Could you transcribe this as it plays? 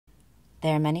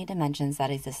There are many dimensions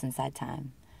that exist inside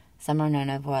time. Some are known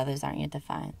of, while others aren't yet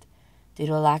defined. Due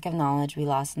to a lack of knowledge we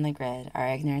lost in the grid, our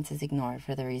ignorance is ignored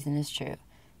for the reason is true.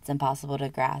 It's impossible to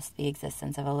grasp the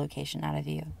existence of a location out of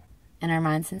view. In our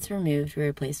minds since removed, we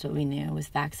replaced what we knew with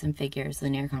facts and figures,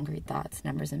 linear concrete thoughts,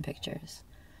 numbers and pictures.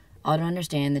 All to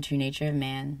understand the true nature of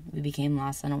man, we became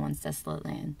lost on a once desolate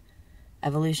land.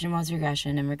 Evolution was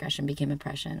regression, and regression became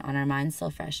oppression, on our minds still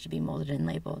fresh to be molded and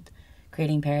labeled,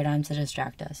 creating paradigms to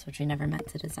distract us, which we never meant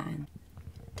to design.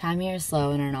 Time here is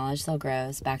slow, and our knowledge still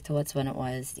grows, back to what's when it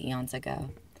was, eons ago.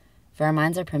 For our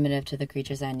minds are primitive to the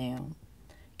creatures I knew.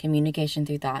 Communication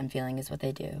through thought and feeling is what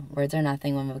they do. Words are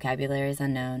nothing when vocabulary is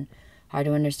unknown, hard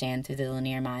to understand through the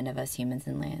linear mind of us humans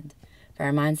in land. For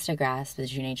our minds to grasp the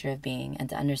true nature of being, and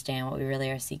to understand what we really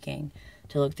are seeking,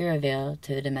 to look through a veil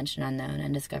to a dimension unknown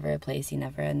and discover a place you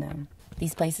never had known.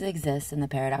 These places exist in the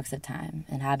paradox of time,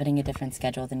 inhabiting a different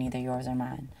schedule than either yours or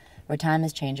mine, where time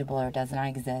is changeable or does not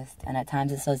exist, and at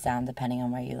times it slows down depending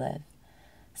on where you live.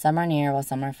 Some are near while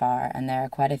some are far, and there are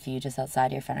quite a few just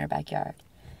outside your front or backyard.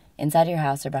 Inside your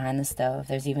house or behind the stove,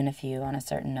 there's even a few on a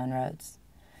certain known roads,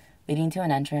 leading to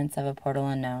an entrance of a portal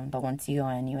unknown, but once you go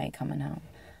in, you ain't coming home.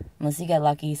 Unless you get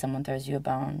lucky, someone throws you a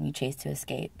bone, you chase to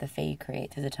escape, the fate you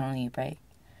create through the tunnel you break.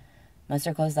 Most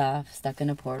are closed off, stuck in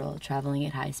a portal, traveling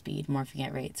at high speed, morphing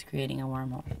at rates, creating a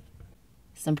wormhole.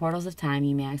 Some portals of time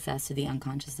you may access through the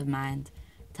unconscious of mind,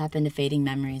 tap into fading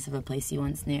memories of a place you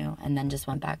once knew, and then just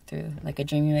went back through, like a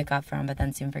dream you wake up from but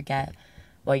then soon forget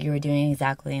what you were doing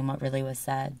exactly and what really was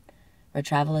said, where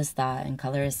travel is thought and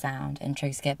color is sound, and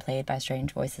tricks get played by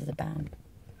strange voices abound.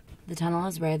 The tunnel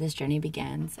is where this journey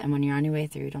begins, and when you're on your way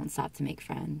through, don't stop to make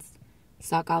friends.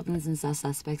 Stalk goblins and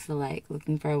suspects alike,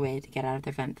 looking for a way to get out of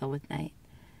their vent filled with night.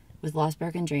 With lost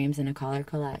broken dreams and a collar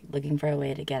collect, looking for a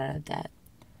way to get out of debt.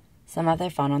 Some have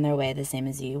their fun on their way the same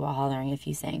as you, while hollering a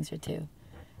few sayings or two,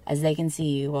 as they can see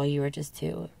you while you are just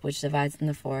two, which divides them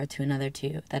the four to another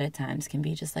two, that at times can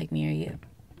be just like me or you.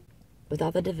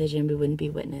 Without the division, we wouldn't be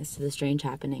witness to the strange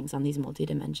happenings on these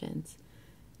multi-dimensions.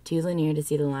 Too linear to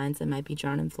see the lines that might be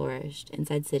drawn and flourished,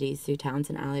 inside cities, through towns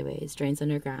and alleyways, drains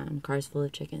underground, cars full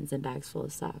of chickens, and bags full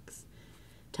of socks.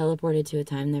 Teleported to a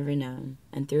time never known,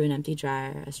 and through an empty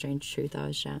dryer, a strange truth I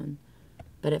was shown.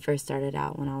 But it first started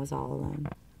out when I was all alone.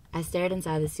 I stared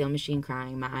inside the steel machine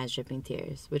crying, my eyes dripping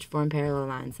tears, which formed parallel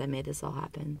lines that made this all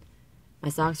happen. My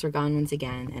socks were gone once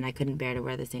again, and I couldn't bear to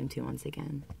wear the same two once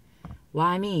again.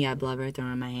 Why me? I blubbered,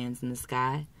 throwing my hands in the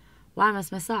sky. Why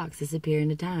must my socks disappear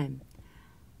into time?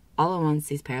 All at once,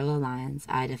 these parallel lines,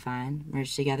 I define,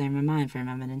 merged together in my mind for a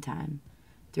moment in time.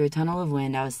 Through a tunnel of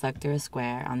wind, I was stuck through a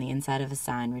square, on the inside of a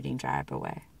sign reading "Dry up or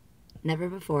wear." Never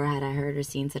before had I heard or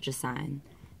seen such a sign,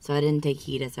 so I didn't take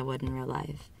heed as I would in real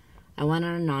life. I went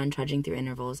on and on, trudging through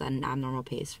intervals at an abnormal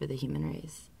pace for the human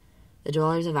race. The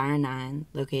dwellers of Iron 9,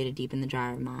 located deep in the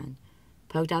dryer of mine,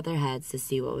 poked out their heads to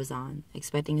see what was on.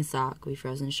 Expecting a sock, we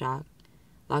froze in shock,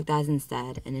 locked eyes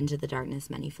instead, and into the darkness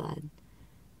many fled.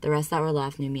 The rest that were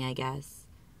left knew me, I guess.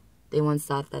 They once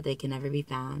thought that they could never be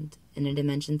found, in a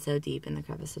dimension so deep in the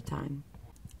crevice of time.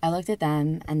 I looked at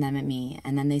them, and them at me,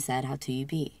 and then they said, "How to you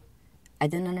be?" I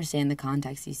didn't understand the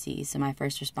context, you see, so my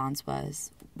first response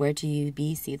was, "Where to you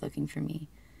be, see, looking for me?"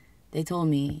 They told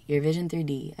me, "Your vision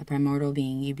 3D, a primordial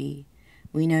being you be.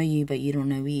 We know you, but you don't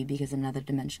know we, because another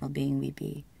dimensional being we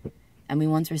be. And we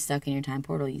once were stuck in your time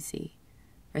portal, you see.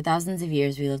 For thousands of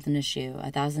years we lived in a shoe,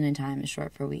 1,000 in time is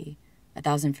short for we.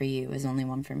 1,000 for you is only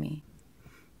one for me."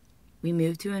 We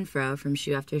moved to and fro from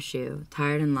shoe after shoe,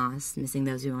 tired and lost, missing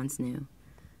those we once knew.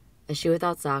 A shoe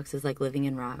without socks is like living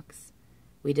in rocks.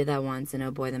 We did that once, and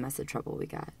oh boy, the mess of trouble we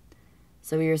got.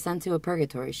 So we were sent to a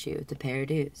purgatory shoe to pay our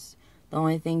dues. The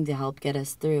only thing to help get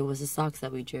us through was the socks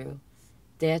that we drew,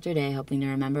 day after day hoping to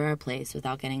remember our place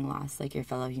without getting lost like your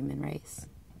fellow human race.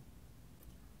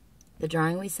 The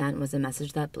drawing we sent was a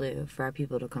message that blew for our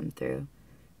people to come through,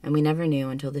 and we never knew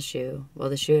until the shoe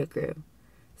it grew,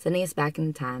 sending us back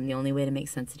in time, the only way to make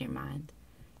sense in your mind,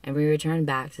 and we returned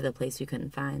back to the place we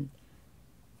couldn't find.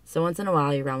 So once in a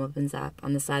while your realm opens up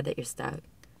on the side that you're stuck,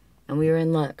 and we were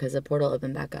in luck because the portal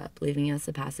opened back up, leaving us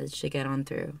a passage to get on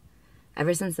through.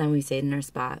 Ever since then we stayed in our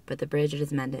spot, but the bridge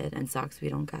is mended and socks we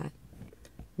don't got.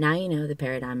 Now you know the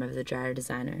paradigm of the dryer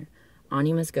designer. On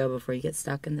you must go before you get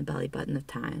stuck in the belly button of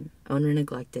time, owned or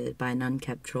neglected by an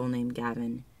unkept troll named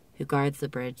Gavin, who guards the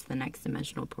bridge to the next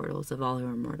dimensional portals of all who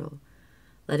are mortal,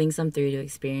 letting some through to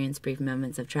experience brief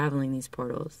moments of traveling these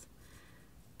portals.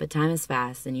 But time is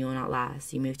fast, and you will not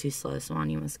last. You move too slow, so on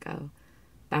you must go,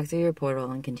 back through your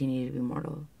portal and continue to be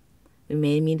mortal. We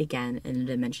may meet again in a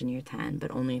dimension year 10,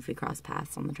 but only if we cross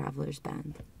paths on the Traveler's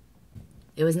Bend.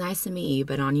 It was nice to meet you,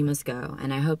 but on you must go,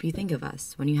 and I hope you think of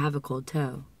us when you have a cold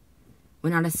toe.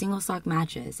 When not a single sock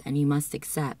matches, and you must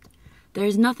accept, there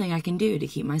is nothing I can do to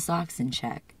keep my socks in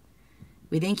check.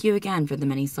 We thank you again for the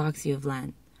many socks you have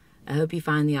lent. I hope you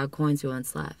find the odd coins we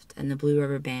once left, and the blue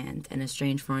rubber band, and a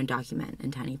strange foreign document,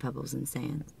 and tiny pebbles and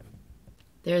sand.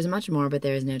 There is much more, but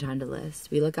there is no time to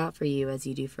list. We look out for you as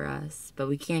you do for us, but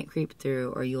we can't creep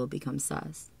through or you will become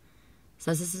sus.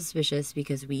 Sus is suspicious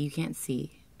because you can't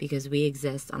see, because we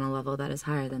exist on a level that is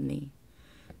higher than thee.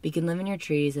 We can live in your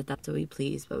trees if that's what we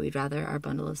please, but we'd rather our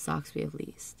bundle of socks we have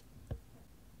leased.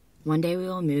 One day we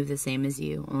will move the same as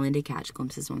you, only to catch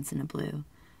glimpses once in a blue,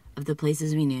 of the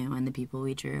places we knew and the people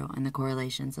we drew and the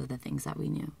correlations of the things that we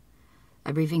knew.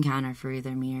 A brief encounter for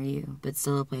either me or you, but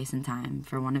still a place and time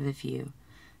for one of the few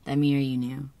that me or you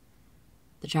knew.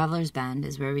 The Traveler's Bend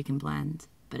is where we can blend,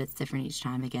 but it's different each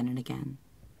time again and again.